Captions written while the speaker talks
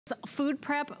Food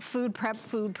prep, food prep,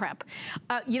 food prep.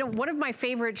 You know, one of my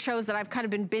favorite shows that I've kind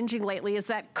of been binging lately is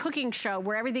that cooking show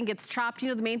where everything gets chopped. You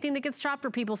know, the main thing that gets chopped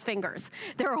are people's fingers.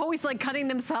 They're always like cutting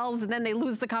themselves and then they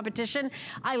lose the competition.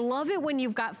 I love it when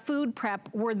you've got food prep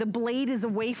where the blade is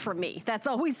away from me. That's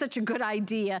always such a good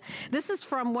idea. This is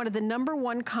from one of the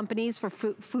 #1 companies for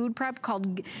food prep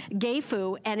called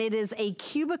Gefu, and it is a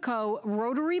Cubico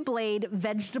Rotary Blade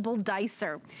Vegetable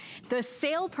Dicer. The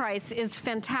sale price is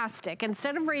fantastic.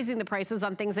 Instead of raising the prices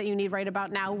on things that you need right about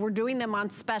now, we're doing them on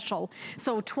special.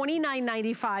 So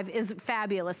 $29.95 is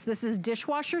fabulous. This is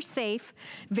dishwasher safe,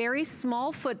 very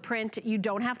small footprint. You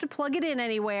don't have to plug it in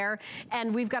anywhere.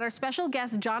 And we've got our special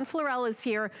guest, John Florell, is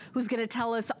here, who's gonna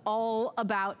tell us all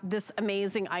about this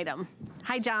amazing item.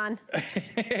 Hi, John.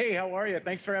 Hey, how are you?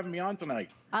 Thanks for having me on tonight.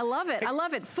 I love it, I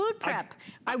love it. Food prep.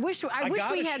 I wish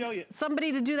we had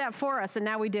somebody to do that for us, and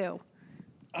now we do.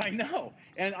 I know.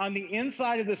 And on the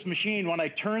inside of this machine, when I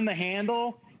turn the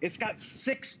handle, it's got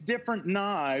 6 different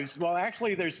knives. Well,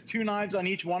 actually, there's 2 knives on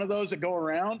each one of those that go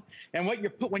around. And when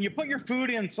you put your food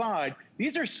inside,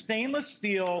 these are stainless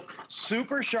steel,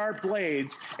 super sharp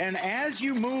blades. And as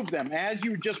you move them, as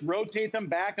you just rotate them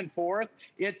back and forth,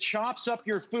 it chops up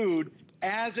your food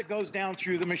as it goes down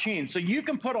through the machine. So you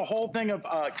can put a whole thing of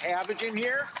cabbage in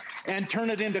here and turn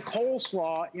it into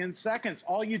coleslaw in seconds.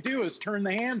 All you do is turn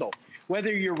the handle,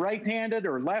 whether you're right-handed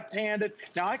or left-handed.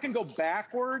 Now, I can go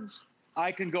backwards,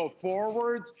 I can go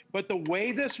forwards, but the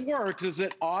way this works is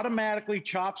it automatically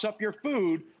chops up your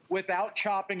food without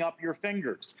chopping up your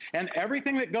fingers. And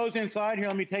everything that goes inside here,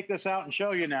 let me take this out and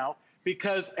show you now,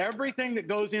 because everything that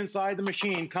goes inside the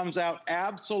machine comes out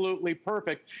absolutely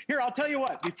perfect. Here, I'll tell you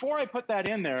what, before I put that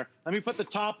in there, let me put the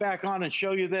top back on and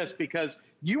show you this, because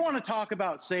you want to talk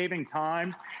about saving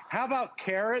time. How about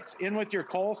carrots in with your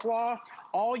coleslaw?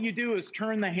 All you do is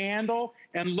turn the handle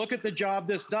and look at the job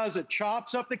this does. It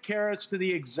chops up the carrots to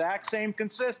the exact same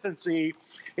consistency.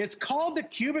 It's called the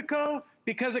Cubico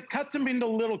because it cuts them into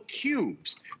little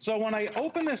cubes. So when I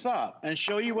open this up and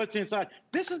show you what's inside,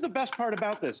 this is the best part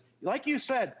about this. Like you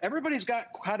said, everybody's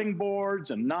got cutting boards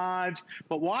and knives,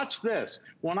 but watch this.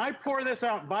 When I pour this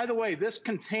out, by the way, this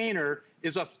container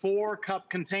is a 4-cup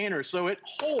container, so it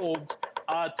holds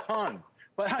a ton.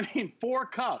 But I mean, 4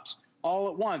 cups all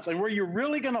at once. And where you're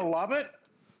really gonna love it,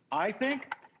 I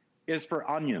think, is for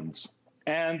onions.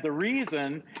 And the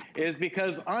reason is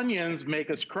because onions make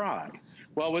us cry.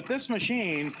 Well, with this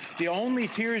machine, the only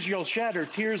tears you'll shed are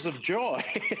tears of joy.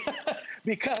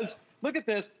 Because look at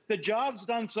this, the job's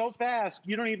done so fast,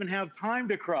 you don't even have time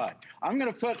to cry. I'm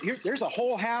gonna put, here, there's a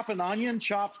whole half an onion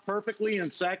chopped perfectly in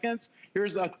seconds.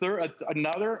 Here's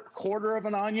another quarter of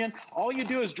an onion. All you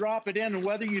do is drop it in, and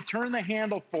whether you turn the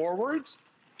handle forwards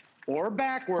or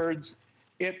backwards,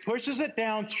 it pushes it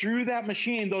down through that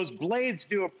machine. Those blades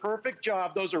do a perfect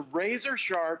job. Those are razor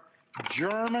sharp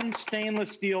German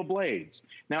stainless steel blades.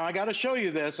 Now, I got to show you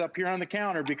this up here on the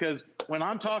counter, because when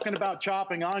I'm talking about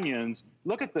chopping onions,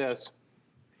 look at this.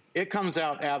 It comes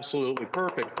out absolutely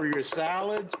perfect for your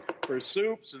salads, for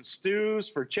soups and stews,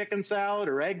 for chicken salad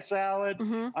or egg salad.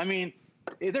 I mean,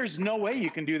 there's no way you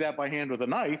can do that by hand with a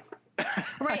knife.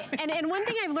 Right, and one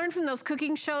thing I've learned from those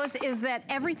cooking shows is that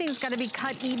everything's got to be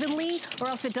cut evenly, or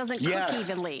else it doesn't cook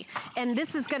evenly. And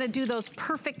this is going to do those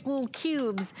perfect little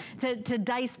cubes to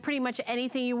dice pretty much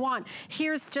anything you want.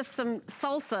 Here's just some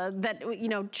salsa that, you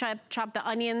know, chop the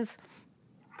onions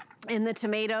and the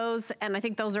tomatoes, and I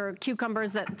think those are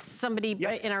cucumbers that somebody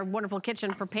in our wonderful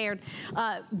kitchen prepared.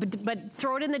 But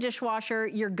throw it in the dishwasher,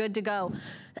 you're good to go.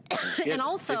 And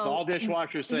also, it's all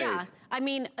dishwasher safe. Yeah, I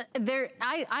mean,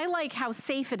 I like how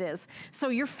safe it is. So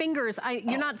your fingers,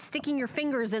 you're not sticking your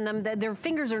fingers in them. Their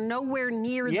fingers are nowhere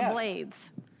near the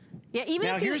blades. Yeah, even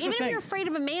if you're afraid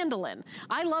of a mandolin.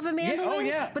 I love a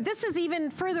mandolin, but this is even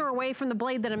further away from the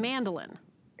blade than a mandolin.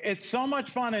 It's so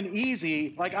much fun and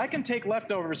easy. Like, I can take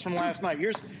leftovers from last night.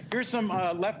 Here's some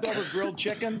leftover grilled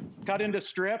chicken cut into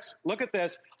strips. Look at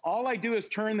this. All I do is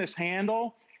turn this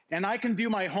handle, and I can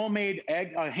do my homemade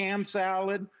ham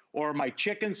salad or my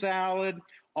chicken salad.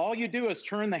 All you do is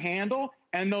turn the handle,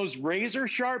 and those razor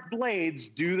sharp blades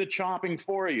do the chopping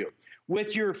for you.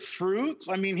 With your fruits,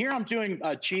 I mean, here I'm doing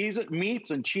meats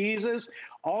and cheeses.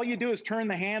 All you do is turn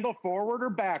the handle forward or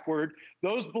backward.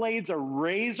 Those blades are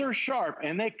razor sharp,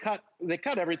 and they cut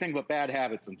everything but bad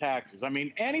habits and taxes. I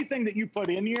mean, anything that you put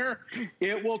in here,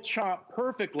 it will chop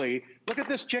perfectly. Look at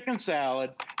this chicken salad.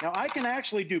 Now, I can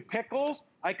actually do pickles.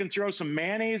 I can throw some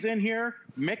mayonnaise in here,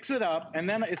 mix it up, and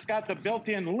then it's got the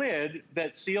built-in lid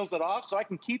that seals it off, so I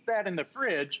can keep that in the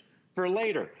fridge for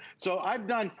later. So I've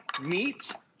done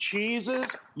meats, cheeses.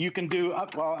 You can do,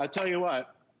 well, I'll tell you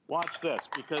what, Watch this,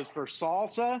 because for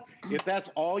salsa, if that's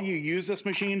all you use this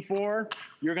machine for,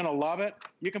 you're gonna love it.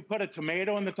 You can put a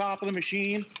tomato in the top of the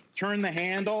machine, turn the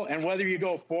handle, and whether you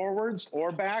go forwards or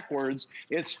backwards,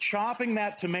 it's chopping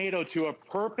that tomato to a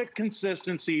perfect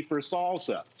consistency for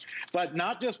salsa. But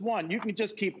not just one, you can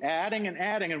just keep adding and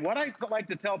adding. And what I like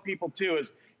to tell people too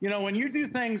is, you know, when you do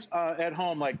things at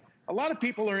home, like a lot of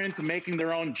people are into making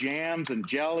their own jams and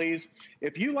jellies.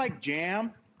 If you like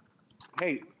jam,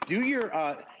 hey, do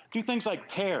things like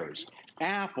pears,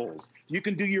 apples. You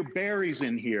can do your berries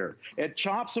in here. It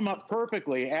chops them up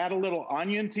perfectly. Add a little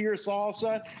onion to your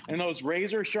salsa, and those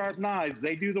razor sharp knives,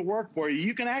 they do the work for you.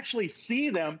 You can actually see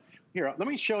them. Here, let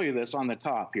me show you this on the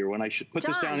top here when I should put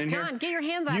this down in here. John, get your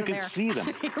hands out of there. You can see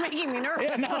them. You're making me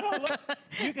nervous. Yeah, no, look,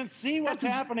 you can see what's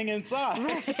happening inside.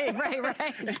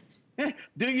 Right.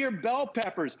 Do your bell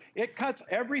peppers. It cuts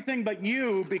everything but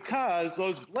you, because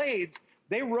those blades,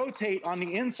 they rotate on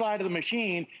the inside of the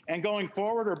machine, and going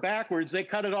forward or backwards, they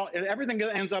cut it all, and everything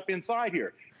ends up inside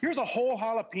here. Here's a whole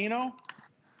jalapeno.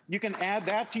 You can add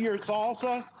that to your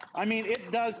salsa. I mean, it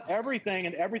does everything,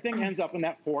 and everything ends up in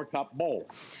that 4-cup bowl.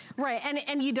 Right,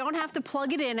 and you don't have to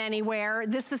plug it in anywhere.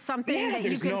 This is something that you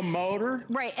can— there's no motor.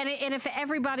 Right, and if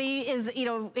everybody is, you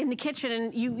know, in the kitchen,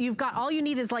 and you've got, all you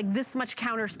need is like this much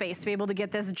counter space to be able to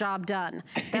get this job done.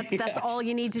 That's all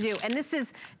you need to do. And this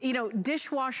is, you know,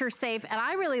 dishwasher safe. And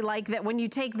I really like that when you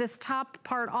take this top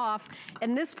part off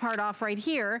and this part off right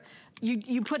here,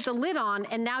 you put the lid on,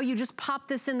 and now you just pop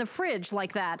this in the fridge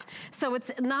like that. So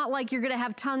it's not like you're gonna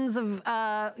have tons of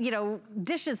you know,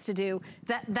 dishes to do.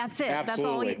 That's it.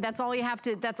 Absolutely. That's all you have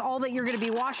to. That's all that you're gonna be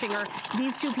washing are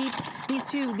these two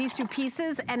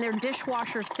pieces, and they're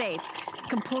dishwasher safe,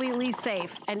 completely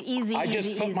safe and easy. I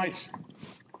just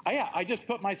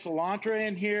put my cilantro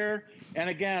in here, and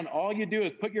again, all you do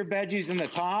is put your veggies in the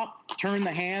top, turn the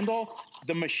handle,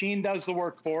 the machine does the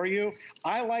work for you.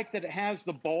 I like that it has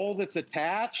the bowl that's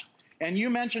attached, and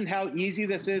you mentioned how easy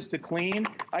this is to clean.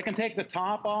 I can take the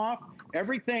top off,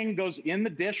 everything goes in the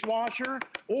dishwasher,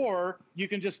 or you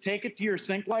can just take it to your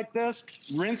sink like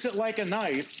this, rinse it like a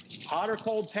knife, hot or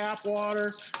cold tap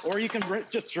water, or you can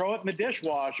just throw it in the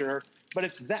dishwasher. But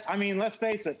it's that, I mean, let's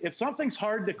face it, if something's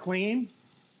hard to clean,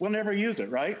 we'll never use it,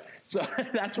 right? So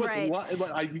that's what you're going to love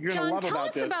about this. John, tell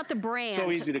us about the brand. So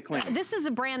easy to clean. This is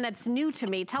a brand that's new to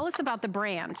me. Tell us about the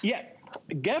brand. Yeah,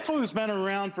 Gefu's been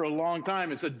around for a long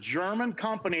time. It's a German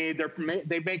company.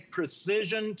 They make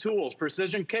precision tools,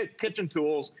 precision kitchen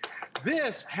tools.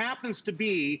 This happens to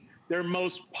be their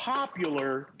most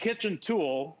popular kitchen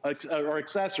tool or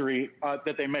accessory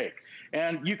that they make.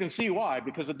 And you can see why,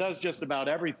 because it does just about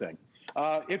everything.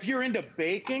 If you're into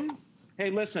baking, hey,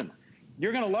 listen,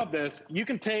 you're going to love this. You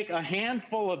can take a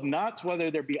handful of nuts,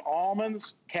 whether there be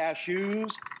almonds,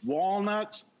 cashews,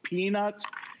 walnuts, peanuts.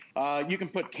 You can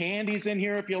put candies in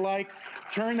here if you like.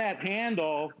 Turn that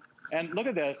handle, and look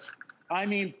at this. I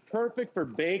mean, perfect for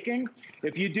baking.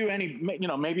 If you do any, you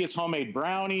know, maybe it's homemade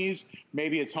brownies,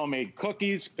 maybe it's homemade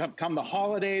cookies. Come the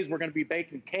holidays, we're going to be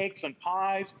baking cakes and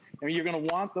pies, and you're going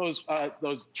to want those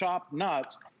chopped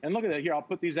nuts. And look at that here. I'll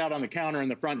put these out on the counter in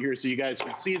the front here so you guys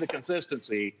can see the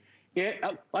consistency.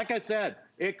 Like I said,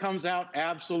 it comes out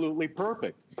absolutely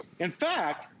perfect. In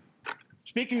fact,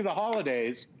 speaking of the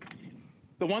holidays,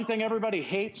 the one thing everybody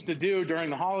hates to do during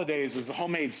the holidays is the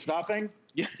homemade stuffing.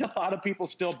 A lot of people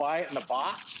still buy it in the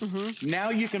box. Mm-hmm. Now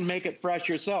you can make it fresh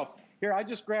yourself. Here, I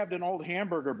just grabbed an old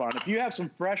hamburger bun. If you have some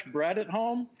fresh bread at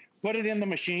home, put it in the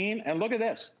machine, and look at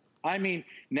this. I mean,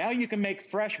 now you can make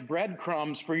fresh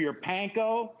breadcrumbs for your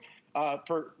panko,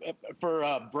 for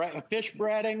fish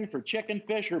breading, for chicken,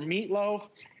 fish, or meatloaf.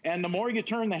 And the more you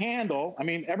turn the handle, I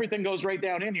mean, everything goes right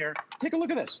down in here. Take a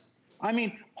look at this. I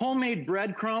mean, homemade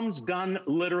breadcrumbs done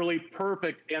literally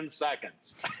perfect in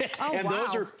seconds. Oh, and wow.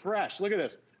 Those are fresh. Look at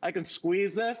this. I can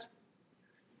squeeze this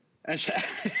and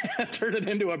turn it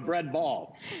into a bread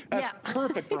ball. That's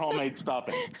perfect for homemade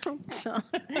stuffing.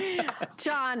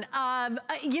 John,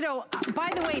 you know, by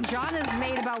the way, John has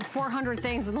made about 400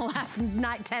 things in the last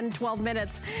 10, 12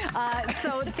 minutes.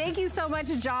 So thank you so much,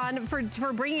 John, for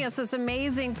bringing us this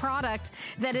amazing product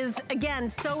that is, again,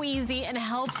 so easy and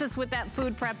helps us with that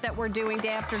food prep that we're doing day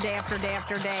after day after day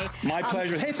after day. My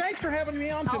pleasure. Hey, thanks for having me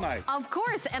on tonight. Of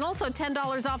course, and also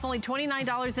 $10 off, only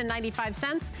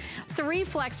 $29.95. 3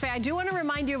 flex pay. I do want to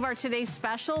remind you of our today's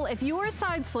special. If you are a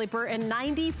side sleeper and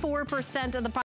 94% of the